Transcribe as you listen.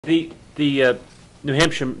The New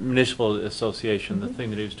Hampshire Municipal Association, the thing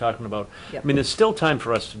that he was talking about, Yep. I mean, there's still time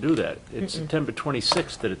for us to do that. It's September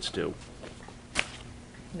 26th that it's due.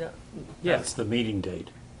 No, Yeah, That's the meeting date.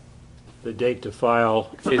 The date to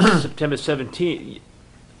file, it's September 17th.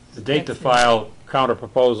 the date to file counter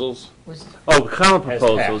proposals. was, Oh, counter Has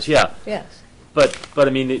proposals, passed. yeah. yes. But I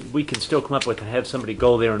mean, we can still come up with and have somebody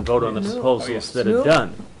go there and vote on the No. proposals Oh, yes. that No. are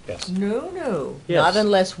done. Yes. No. Yes. Not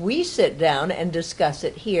unless we sit down and discuss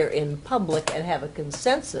it here in public and have a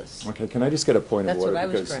consensus. Okay, can I just get a point of That's what order? I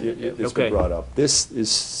was Because trying to do. it's Okay. been brought up. This is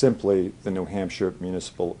simply the New Hampshire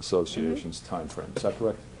Municipal Association's timeframe. Is that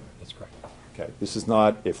correct? That's correct. Okay, this is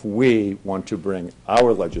not if we want to bring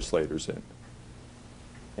our legislators in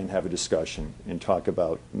and have a discussion and talk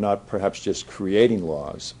about not perhaps just creating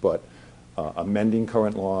laws, but amending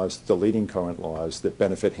current laws, deleting current laws that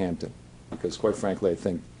benefit Hampton. Because quite frankly, I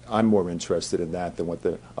think I'm more interested in that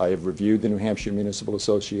than I have reviewed the New Hampshire Municipal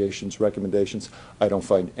Association's recommendations. I don't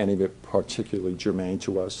find any of it particularly germane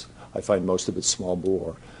to us. I find most of it small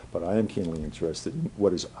bore. But I am keenly interested in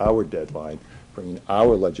what is our deadline, bringing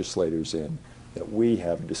our legislators in, that we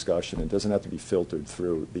have a discussion. It doesn't have to be filtered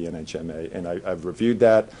through the NHMA. And I've reviewed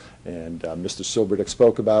that, and Mr. Silberdick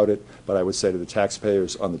spoke about it, but I would say to the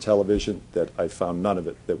taxpayers on the television that I found none of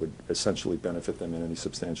it that would essentially benefit them in any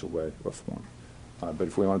substantial way or form. But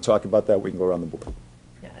if we want to talk about that, we can go around the board.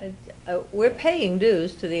 We're paying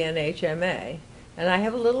dues to the NHMA, and I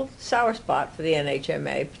have a little sour spot for the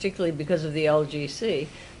NHMA, particularly because of the LGC.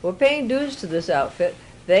 We're paying dues to this outfit.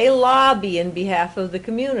 They lobby in behalf of the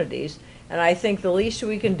communities, and I think the least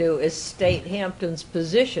we can do is state Hampton's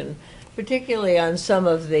position, particularly on some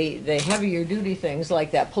of the heavier duty things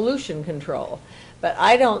like that pollution control. But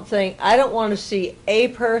I don't want to see a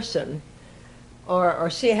person or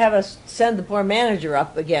have us send the poor manager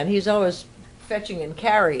up again. He's always fetching and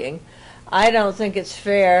carrying. I don't think it's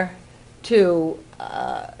fair to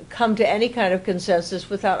come to any kind of consensus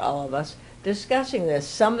without all of us discussing this.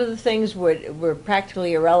 Some of the things were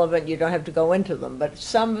practically irrelevant. You don't have to go into them, but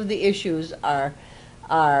some of the issues are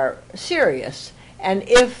serious. And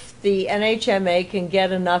if the NHMA can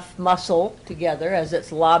get enough muscle together as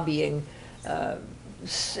its lobbying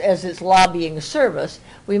service,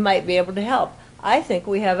 we might be able to help. I think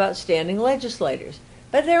we have outstanding legislators,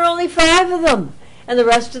 but there are only 5 of them, and the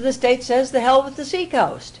rest of the state says the hell with the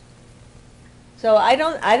seacoast. So I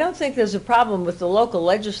don't think there's a problem with the local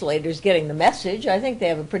legislators getting the message. I think they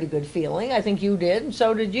have a pretty good feeling. I think you did, and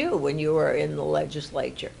so did you when you were in the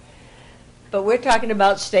legislature. But we're talking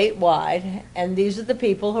about statewide, and these are the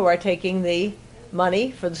people who are taking the money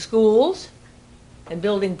for the schools and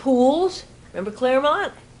building pools. Remember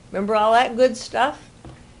Claremont? Remember all that good stuff?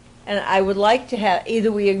 And I would like to have,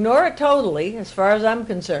 either we ignore it totally, as far as I'm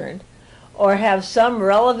concerned, or have some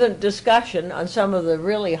relevant discussion on some of the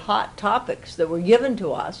really hot topics that were given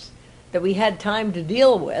to us that we had time to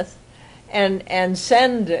deal with, and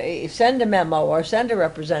send a memo or send a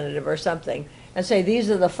representative or something and say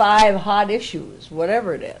these are the 5 hot issues,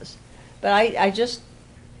 whatever it is. But I just,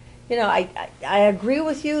 I agree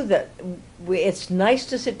with you that it's nice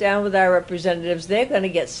to sit down with our representatives. They're going to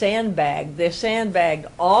get sandbagged. They're sandbagged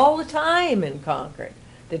all the time in Concord.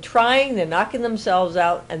 They're trying, they're knocking themselves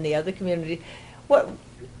out, and the other community. What,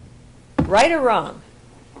 right or wrong?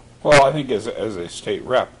 Well, I think as a state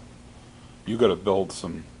rep, you got to build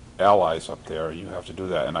some allies up there, and you have to do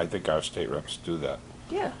that, and I think our state reps do that.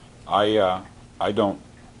 Yeah. I don't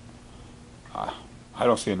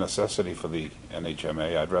see a necessity for the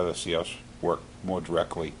NHMA. I'd rather see us work more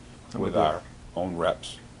directly with our own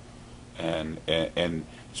reps and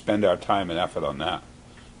spend our time and effort on that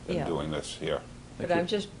than doing this here. But I'm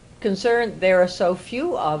just concerned there are so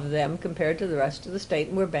few of them compared to the rest of the state,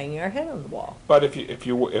 and we're banging our head on the wall. But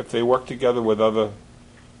if they work together with other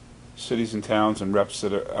cities and towns and reps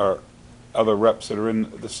that are other reps that are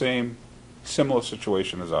in the same similar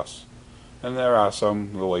situation as us, and there are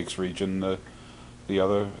some, the Lakes region, the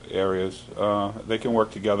other areas, they can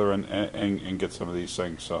work together and get some of these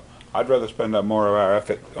things. So I'd rather spend more of our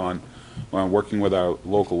effort on working with our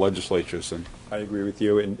local legislatures. And I agree with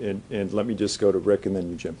you, and let me just go to Rick and then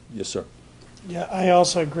you, Jim. Yes, sir. Yeah, I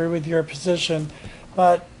also agree with your position,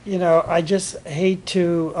 but I just hate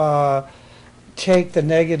to take the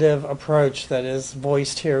negative approach that is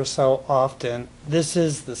voiced here so often. This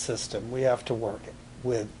is the system. We have to work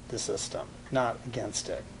with the system, not against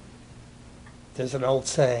it. There's an old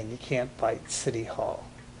saying, you can't fight City Hall.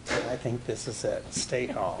 And I think this is it,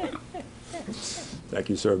 State Hall. Thank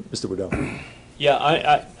you, sir. Mr. Waddell. Yeah,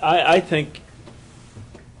 I think,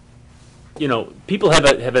 people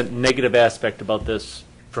have a negative aspect about this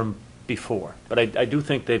from before, but I do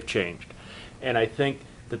think they've changed. And I think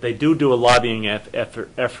that they do a lobbying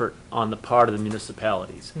effort on the part of the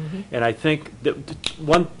municipalities. And I think that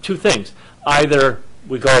two things: either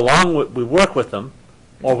we go along with, we work with them,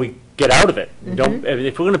 or we get out of it. Don't. I mean,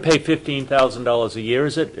 if we're going to pay $15,000 a year,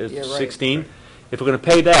 is it? Is Yeah, right. 16? If we're going to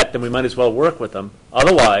pay that, then we might as well work with them.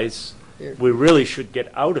 Otherwise, we really should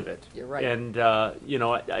get out of it. You're right. And you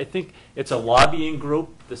know, I think it's a lobbying group,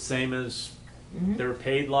 the same as there are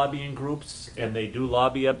paid lobbying groups, and they do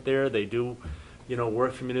lobby up there. They do, you know,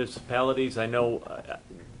 work for municipalities. I know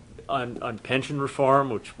on pension reform,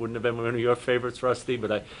 which wouldn't have been one of your favorites, Rusty,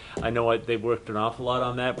 but I know they worked an awful lot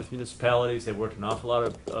on that with municipalities. They worked an awful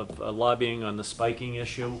lot of lobbying on the spiking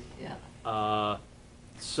issue. Yeah.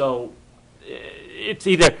 So it's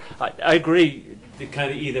either, I agree, to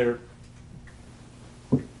kind of either,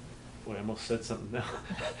 boy, I almost said something now,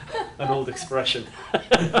 an old expression.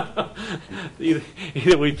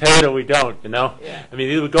 Either we pay it or we don't, you know? Yeah. I mean,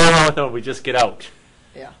 either we go along with them or we just get out.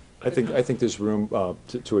 Yeah. I think there's room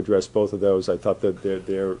to address both of those. I thought that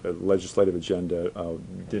their legislative agenda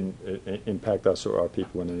didn't impact us or our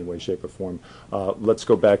people in any way, shape, or form. Let's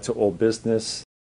go back to old business.